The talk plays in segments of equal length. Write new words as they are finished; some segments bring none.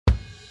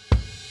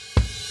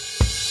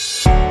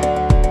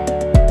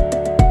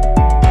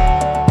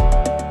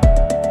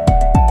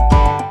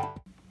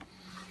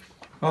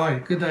Hi,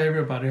 good day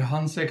everybody,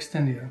 Hans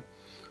Exton here.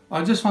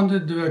 I just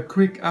wanted to do a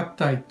quick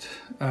update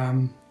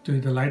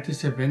to the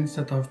latest events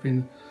that I've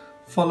been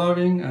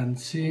following and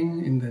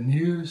seeing in the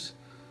news,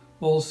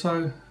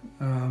 also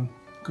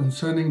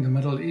concerning the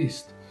Middle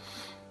East.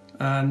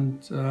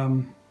 And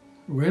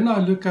when I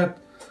look at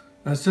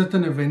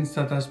certain events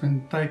that has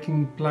been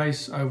taking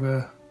place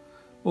over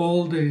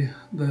all the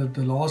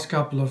last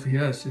couple of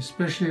years,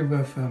 especially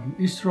with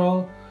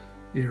Israel,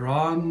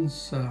 Iran,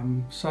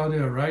 Saudi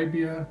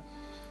Arabia,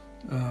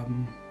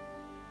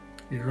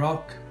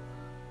 Iraq,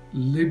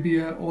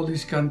 Libya, all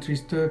these countries,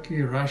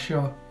 Turkey,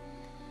 Russia,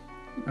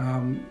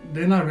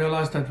 then I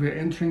realized that we're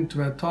entering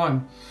to a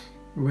time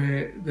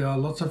where there are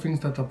lots of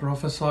things that are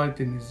prophesied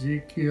in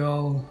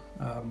Ezekiel,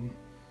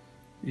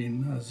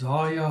 in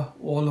Isaiah,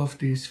 all of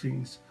these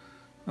things.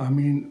 I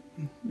mean,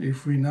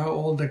 if we know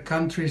all the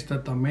countries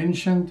that are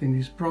mentioned in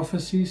these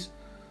prophecies,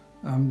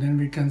 then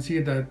we can see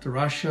that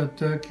Russia,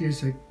 Turkey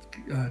is a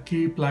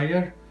key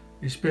player,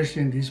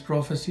 especially in these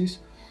prophecies.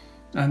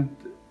 And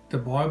the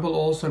Bible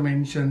also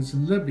mentions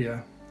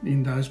Libya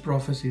in those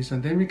prophecies.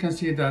 And then we can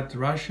see that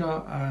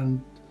Russia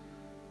and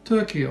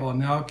Turkey are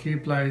now key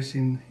players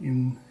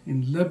in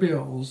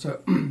Libya, also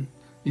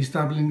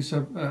establishing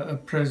a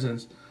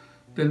presence.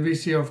 Then we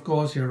see, of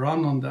course,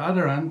 Iran on the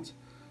other hand,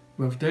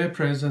 with their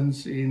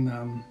presence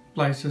in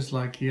places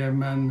like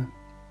Yemen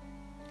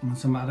and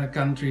some other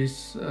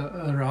countries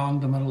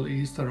around the Middle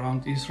East,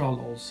 around Israel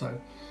also.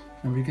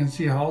 And we can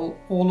see how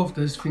all of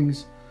these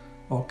things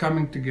are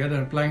coming together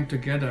and playing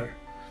together.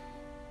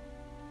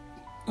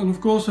 And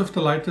of course, with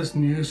the latest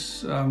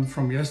news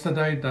from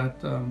yesterday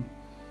that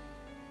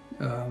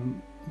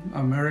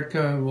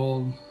America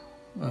will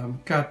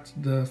cut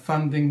the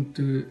funding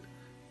to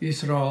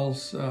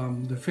Israel's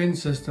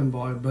defense system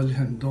by $1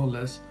 billion,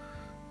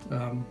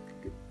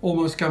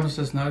 almost comes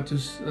as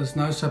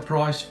no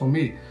surprise for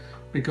me,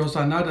 because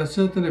I know that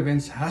certain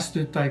events has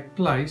to take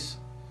place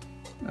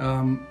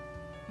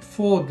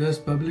for this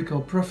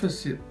biblical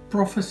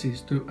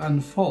prophecies to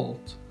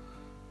unfold.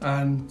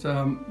 And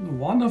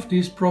one of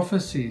these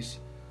prophecies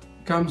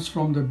comes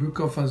from the book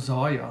of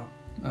Isaiah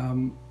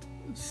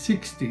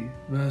 60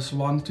 verse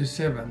 1 to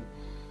 7.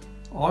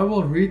 I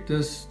will read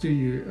this to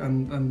you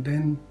and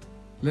then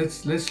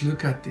let's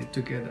look at it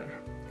together.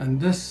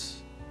 And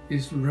this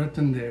is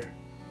written there: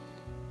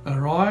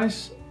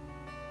 Arise,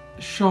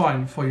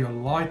 shine, for your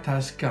light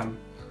has come,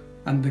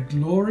 and the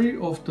glory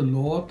of the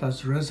Lord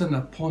has risen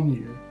upon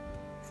you.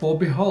 For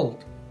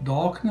behold,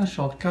 darkness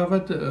shall cover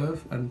the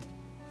earth, and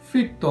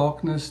thick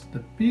darkness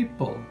the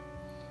people.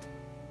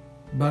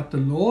 But the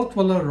Lord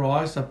will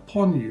arise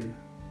upon you,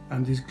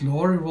 and his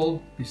glory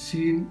will be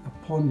seen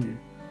upon you.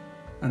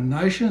 And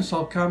nations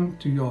shall come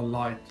to your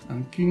light,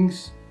 and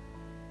kings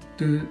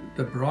to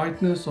the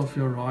brightness of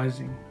your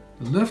rising.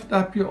 Lift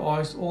up your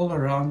eyes all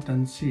around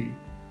and see.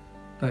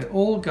 They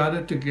all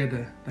gather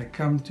together, they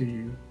come to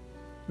you.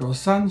 Your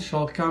sons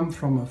shall come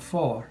from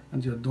afar,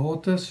 and your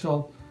daughters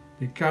shall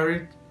be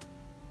carried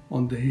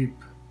on the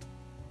hip.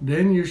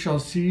 Then you shall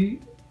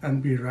see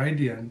and be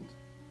radiant.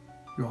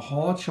 Your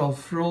heart shall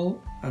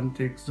thrill and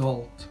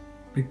exult,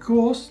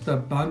 because the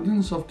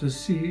abundance of the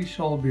sea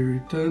shall be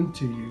returned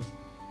to you.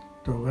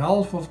 The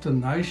wealth of the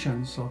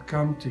nations shall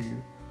come to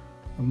you.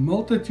 A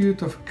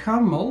multitude of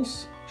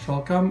camels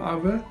shall come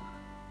over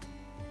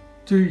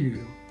to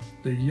you,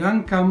 the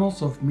young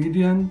camels of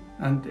Midian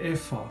and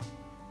Ephah.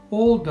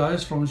 All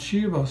those from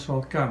Sheba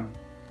shall come.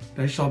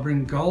 They shall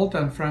bring gold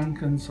and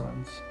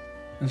frankincense,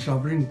 and shall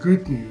bring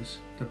good news,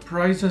 the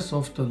praises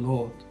of the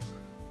Lord.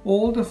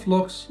 All the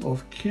flocks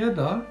of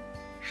Kedar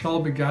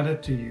shall be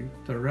gathered to you.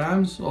 The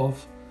rams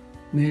of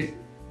Nebaioth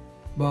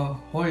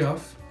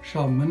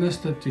shall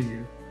minister to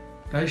you.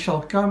 They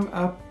shall come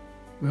up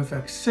with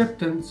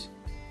acceptance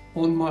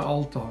on my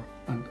altar,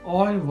 and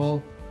I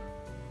will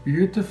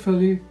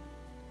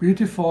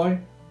beautify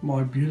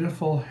my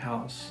beautiful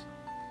house.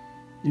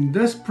 In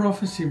this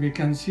prophecy we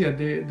can see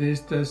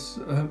there's this,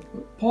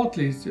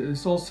 partly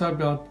it's also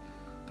about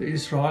the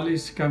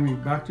Israelis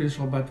coming back to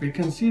Israel, but we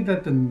can see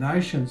that the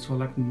nations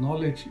will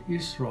acknowledge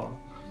Israel.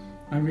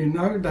 And we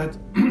know that,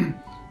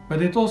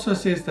 but it also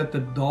says that the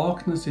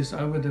darkness is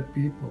over the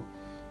people.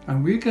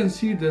 And we can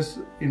see this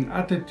in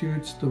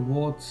attitudes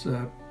towards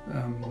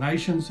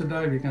nations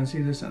today. We can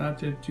see this in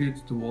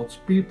attitudes towards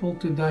people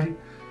today,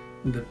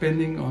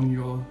 depending on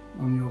your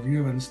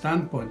view and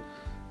standpoint,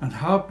 and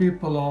how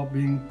people are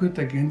being put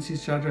against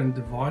each other and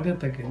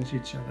divided against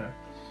each other,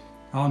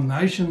 how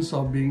nations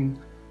are being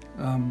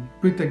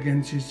put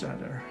against each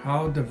other,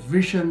 how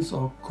divisions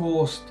are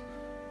caused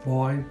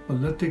by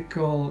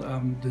political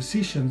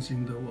decisions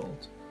in the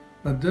world.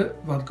 But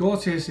what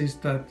God says is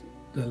that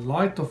the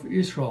light of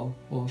Israel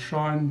will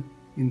shine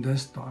in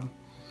this time.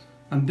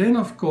 And then,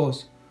 of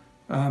course,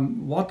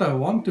 what I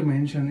want to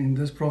mention in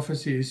this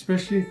prophecy,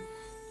 especially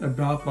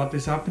about what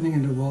is happening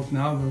in the world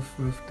now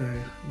with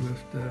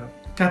the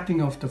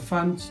cutting of the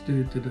funds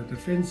to the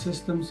defense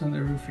systems and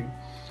everything.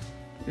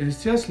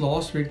 It's just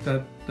last week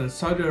that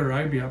Saudi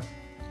Arabia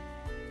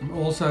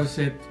also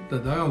said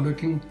that they are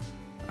looking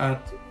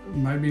at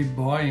maybe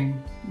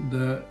buying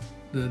the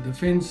the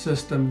defense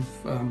system,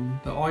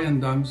 the Iron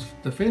Dome's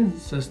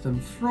defense system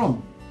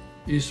from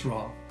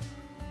Israel.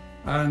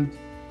 And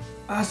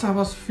as I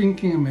was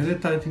thinking and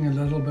meditating a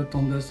little bit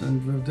on this,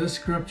 and with this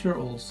scripture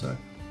also,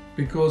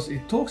 because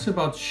it talks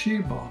about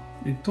Sheba,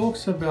 it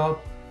talks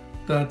about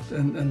that,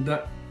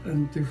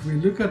 and if we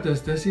look at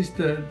this, this is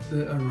the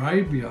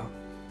Arabia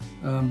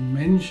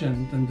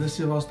mentioned, and this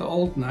was the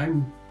old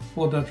name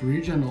for that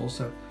region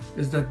also,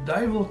 is that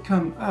they will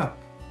come up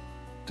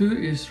to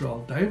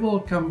Israel. They will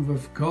come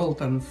with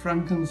gold and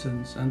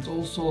frankincense and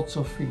all sorts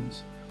of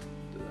things.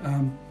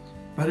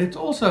 But it's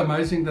also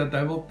amazing that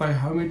they will pay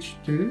homage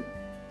to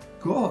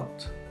God,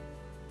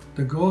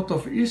 the God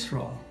of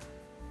Israel.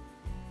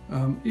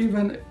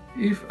 Even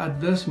if at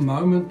this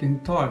moment in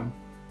time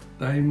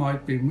they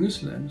might be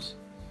Muslims.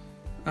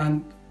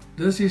 And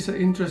this is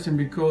interesting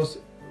because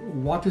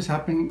what is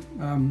happening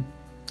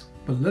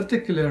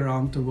politically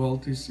around the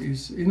world is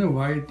in a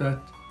way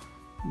that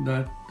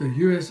the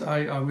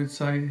USA, I would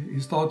say,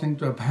 is starting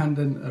to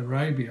abandon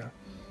Arabia.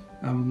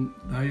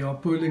 They are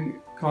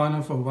pulling kind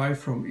of away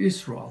from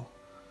Israel.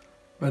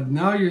 But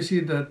now you see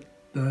that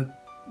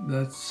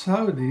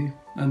Saudi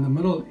and the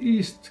Middle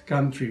East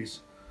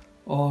countries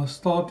are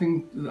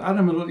starting, the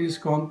other Middle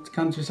East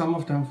countries, some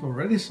of them have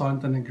already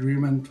signed an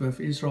agreement with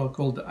Israel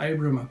called the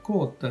Abraham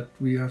Accord that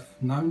we have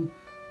known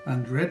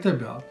and read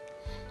about.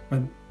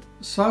 But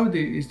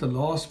Saudi is the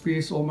last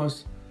piece,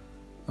 almost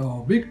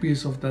a big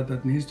piece of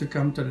that needs to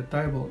come to the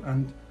table.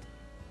 And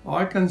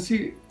I can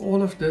see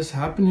all of this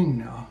happening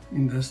now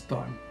in this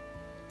time.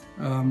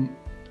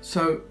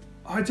 So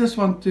I just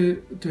want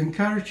to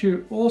encourage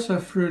you also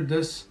through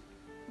this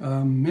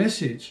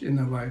message in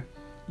a way.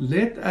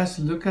 Let us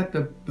look at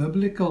the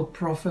biblical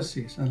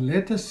prophecies and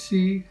let us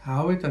see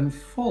how it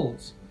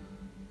unfolds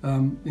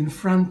in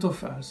front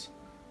of us.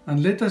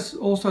 And let us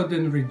also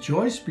then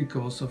rejoice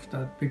because of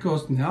that,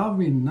 because now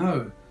we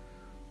know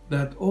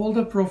that all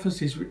the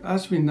prophecies,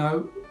 as we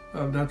know,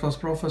 that was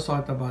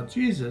prophesied about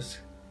Jesus,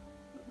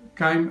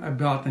 came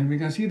about. And we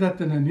can see that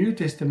in the New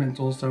Testament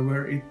also,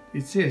 where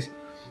it says,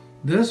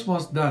 this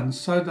was done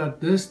so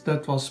that this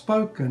that was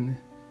spoken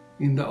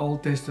in the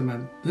Old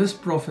Testament, this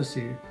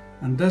prophecy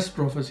and this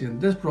prophecy and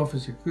this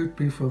prophecy could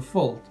be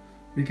fulfilled.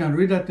 We can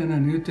read that in the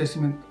New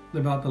Testament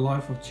about the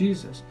life of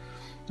Jesus.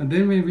 And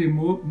then when we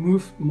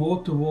move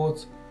more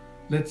towards,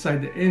 let's say,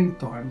 the end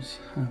times,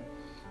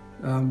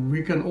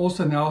 we can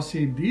also now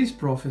see these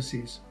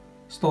prophecies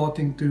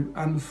starting to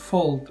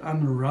unfold,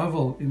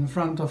 unravel in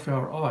front of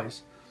our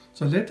eyes.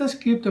 So let us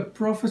keep the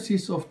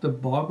prophecies of the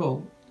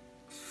Bible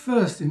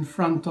first in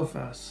front of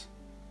us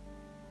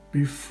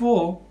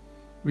before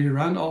we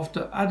run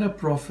after other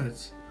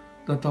prophets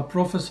that are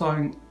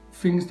prophesying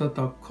things that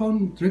are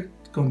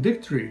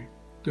contradictory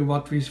to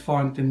what we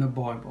find in the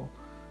Bible.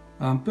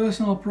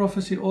 Personal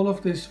prophecy, all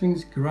of these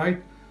things, great.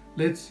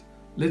 Let's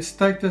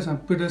take this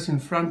and put this in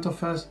front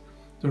of us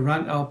to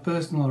run our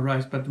personal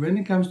race. But when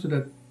it comes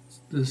to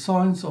the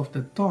signs of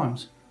the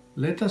times,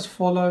 let us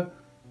follow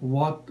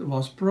what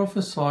was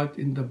prophesied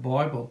in the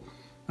Bible.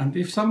 And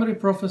if somebody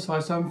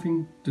prophesies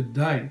something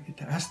today, it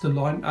has to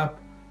line up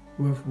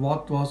with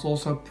what was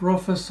also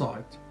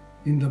prophesied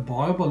in the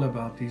Bible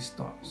about these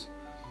times.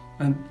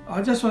 And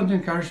I just want to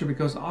encourage you,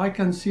 because I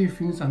can see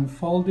things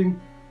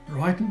unfolding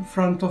right in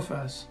front of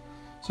us.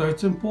 So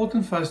it's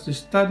important for us to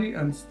study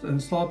and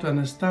start to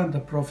understand the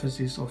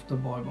prophecies of the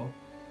Bible.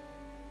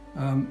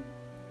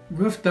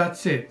 With that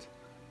said,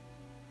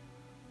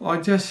 I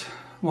just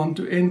want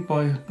to end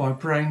by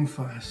praying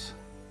for us.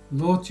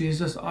 Lord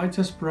Jesus, I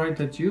just pray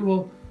that you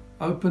will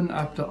open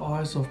up the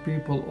eyes of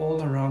people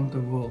all around the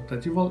world,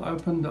 that you will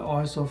open the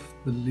eyes of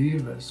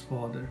believers,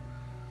 Father,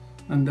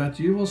 and that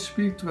you will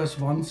speak to us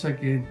once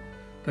again,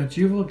 that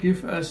you will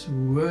give us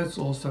words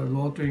also,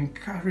 Lord, to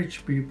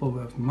encourage people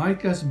with.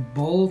 Make us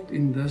bold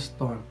in this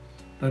time,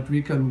 that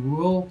we can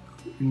walk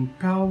in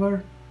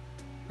power,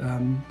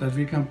 that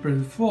we can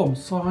perform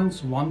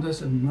signs,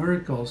 wonders and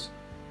miracles,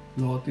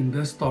 Lord, in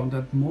this time,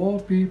 that more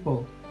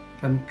people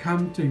can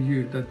come to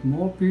you, that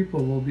more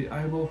people will be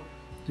able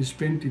to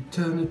spend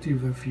eternity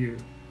with you.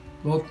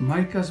 Lord,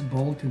 make us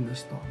bold in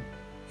this time.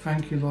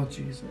 Thank you, Lord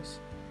Jesus.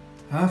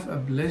 Have a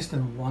blessed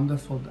and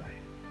wonderful day.